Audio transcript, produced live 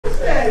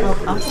Well,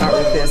 I'll start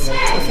with this.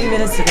 A few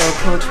minutes ago,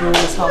 Coach Rhule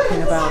was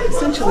talking about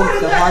essentially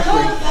the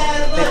heartbreak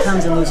that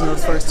comes in losing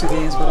those first two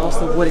games, but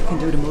also what it can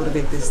do to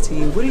motivate this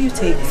team. What do you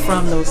take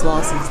from those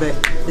losses that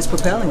is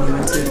propelling you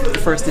into the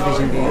first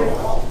division game?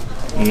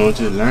 You know,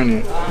 just learning.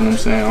 You know what I'm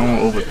saying? I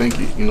don't overthink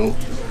it. You know,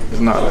 it's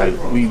not like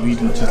we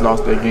just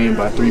lost that game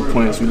by 3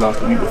 points. We lost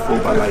the week before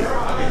by like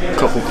a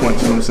couple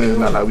points. You know what I'm saying? It's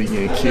not like we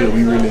getting killed.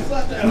 We really, you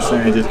know what I'm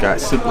saying, just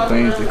got simple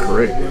things to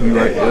correct. We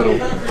right there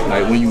though.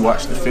 Like when you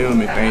watch the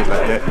film and things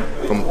like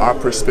that, from our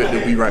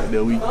perspective, we right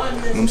there. We, you know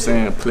what I'm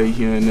saying, play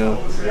here and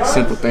there,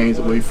 simple things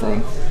away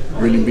from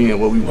really being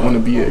what we want to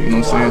be at. You know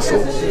what I'm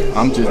saying? So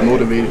I'm just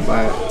motivated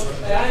by it.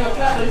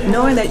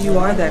 Knowing that you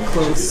are that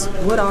close,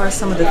 what are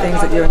some of the things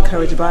that you're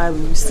encouraged by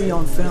when you see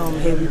on film,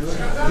 hey,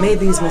 we've made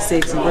these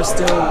mistakes and we're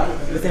still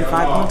within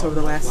 5 points over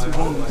the last 2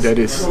 games? That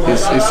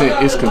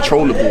it's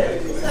controllable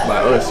by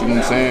us, you know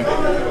what I'm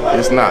saying?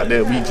 It's not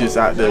that we just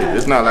out there,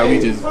 it's not like we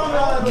just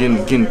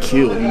getting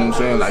killed, you know what I'm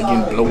saying? Like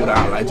getting blowed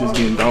out, like just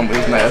getting dumb.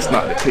 That's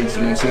not the case,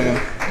 you know what I'm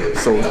saying?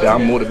 So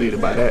I'm motivated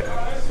by that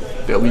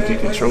we can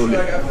control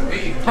it.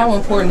 How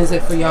important is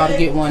it for y'all to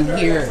get one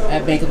here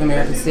at Bank of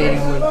America Stadium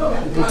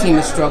where the team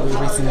has struggled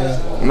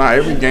recently? Nah,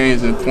 every game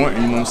is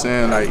important, you know what I'm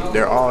saying? Like,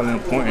 they're all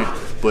important,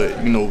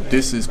 but, you know,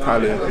 this is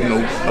probably, you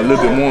know, a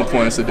little bit more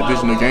important. It's a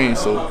divisional game,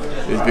 so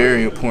it's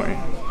very important.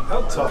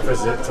 How tough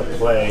is it to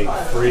play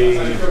free,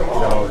 you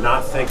know,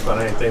 not think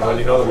about anything when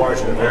you know the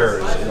margin of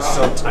error is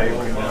so tight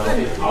right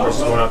now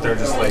versus going out there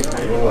just like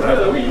doing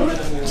whatever?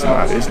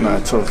 It's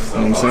not tough,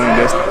 you know what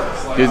I'm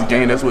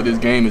saying? That's what this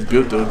game is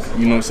built of,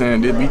 you know what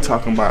I'm saying? We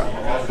talking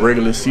about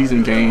regular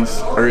season games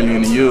early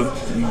in the year.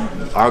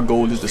 Our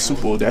goal is the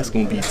Super Bowl. That's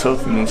gonna be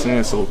tough, you know what I'm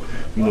saying? So,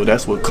 you know,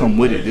 that's what come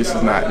with it. This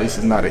is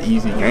not an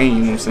easy game,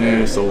 you know what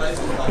I'm saying? So,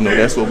 you know,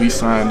 that's what we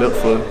signed up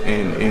for,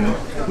 and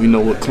we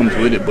know what comes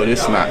with it, but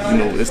it's not, you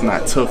know, it's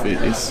not tough.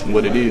 It's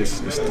what it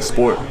is. It's the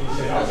sport.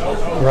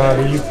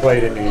 Robbie, you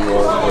played in New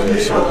York where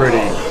there's some pretty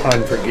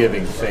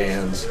unforgiving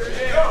fans.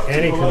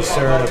 Any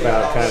concern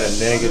about kind of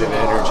negative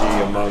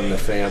energy among the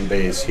fan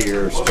base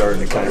here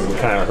starting to we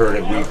kind of heard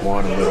it week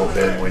 1 a little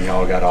bit when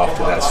y'all got off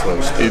to that slow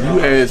start? If you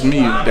ask me,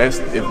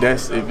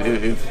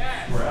 if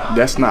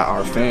that's not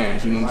our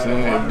fans, you know what I'm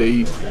saying? If they,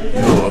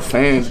 you know, a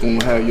fan's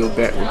gonna have your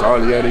back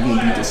regardless, yeah, they're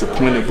gonna be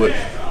disappointed, but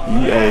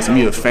you ask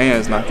me, a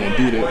fan's not gonna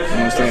do that. You know what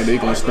I'm saying? They're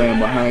gonna stand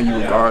behind you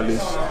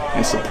regardless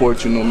and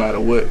support you no matter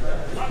what.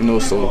 You know,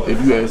 so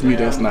if you ask me,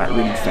 that's not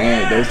really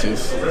fan. That's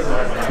just,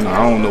 you know,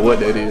 I don't know what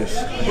that is,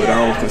 but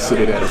I don't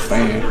consider that a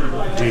fan.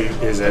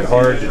 Is it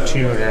hard to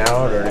tune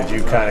out, or did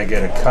you kind of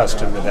get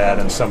accustomed to that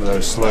in some of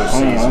those slow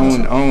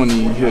seasons? I don't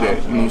even hear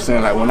that. You know what I'm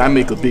saying? Like when I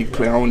make a big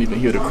play, I don't even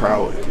hear the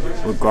crowd.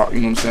 You know what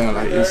I'm saying?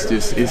 Like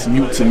it's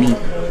mute to me.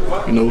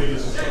 You know.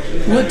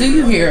 What do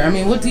you hear? I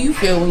mean, what do you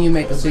feel when you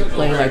make a big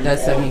play like that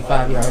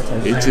 75-yard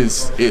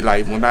touchdown?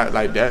 Like when I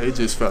like that, it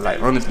just felt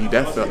like, honestly,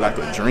 that felt like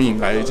a dream.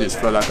 Like it just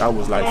felt like I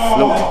was like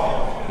floating. You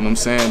know what I'm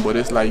saying? But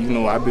it's like, you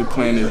know, I've been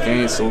playing this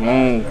game so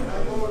long,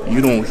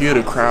 you don't hear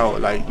the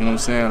crowd. Like, you know what I'm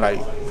saying? Like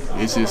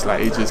it's just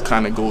like it just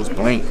kind of goes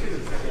blank.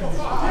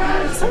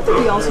 Something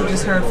we also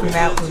just heard from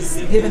Matt was,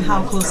 given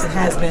how close it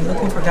has been,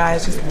 looking for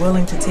guys just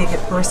willing to take it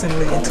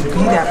personally and to be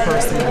that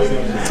person,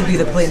 to be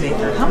the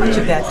playmaker. How much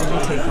of that did you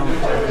take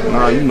on?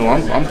 Nah, you know,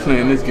 I'm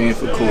playing this game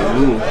for Coach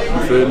Rhule.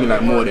 You feel me?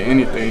 Like more than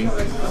anything,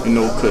 you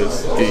know,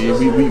 because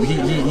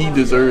he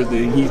deserves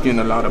it. And he's getting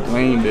a lot of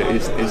blame that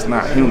it's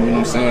not him. You know what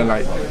I'm saying?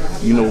 Like,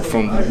 you know,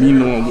 from me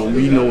knowing what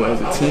we know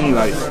as a team,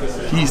 like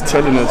he's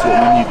telling us what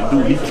we need to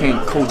do. He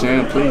can't coach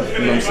and play. You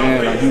know what I'm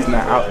saying? Like he's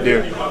not out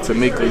there to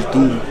make us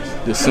do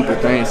the simple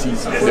things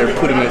they're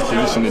putting us in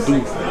position to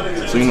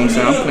do. So, you know what I'm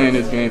saying? I'm playing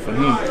this game for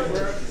him.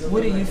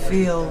 What do you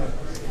feel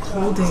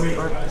holding,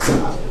 or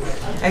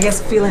I guess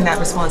feeling that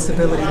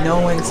responsibility,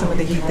 knowing some of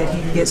the heat that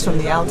he gets from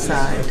the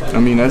outside? I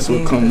mean, that's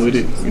what come with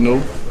it, you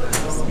know.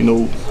 You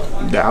know,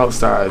 the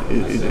outside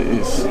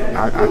is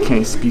I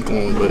can't speak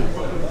on,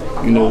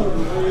 but, you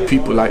know,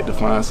 people like to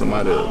find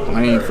somebody to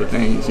blame for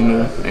things, you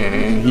know,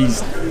 and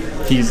he's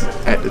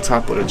at the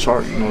top of the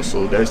chart, you know,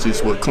 so that's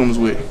just what comes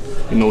with,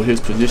 you know, his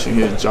position,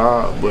 his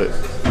job. But,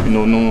 you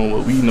know, knowing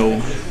what we know,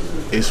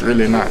 it's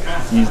really not.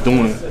 He's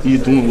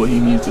doing what he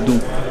needs to do.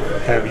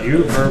 Have you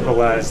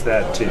verbalized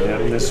that to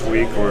him this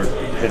week, or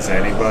has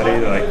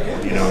anybody,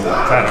 like, you know,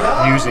 kind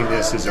of using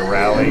this as a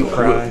rally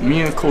cry?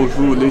 Me and Coach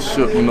Rhule, this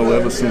shook, you know,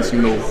 ever since,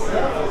 you know,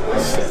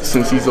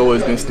 since he's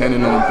always been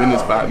standing on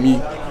business by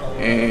me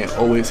and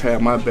always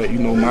had my back, you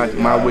know,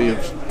 my way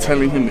of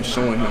telling him and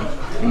showing him,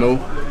 you know.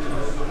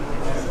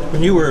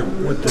 When you were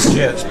with the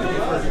Jets,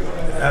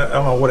 I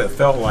don't know what it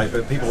felt like,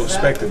 but people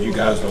expected you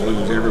guys to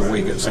lose every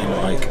week, it seemed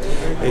like.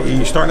 Are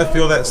you starting to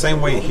feel that same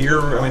way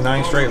here? I mean,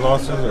 9 straight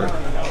losses? Or?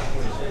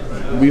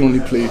 We only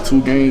played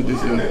 2 games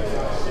this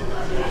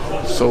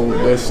year, so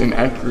that's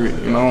inaccurate.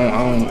 You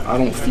know, I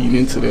don't feed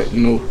into that. You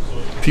know,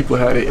 people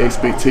had their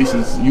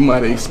expectations. You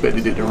might have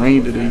expected it to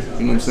rain today.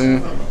 You know what I'm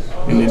saying?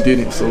 And it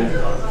didn't. So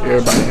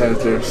everybody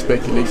has their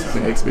speculations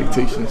and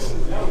expectations.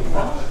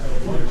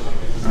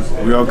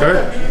 We all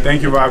good?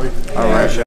 Thank you, Robbie. All right.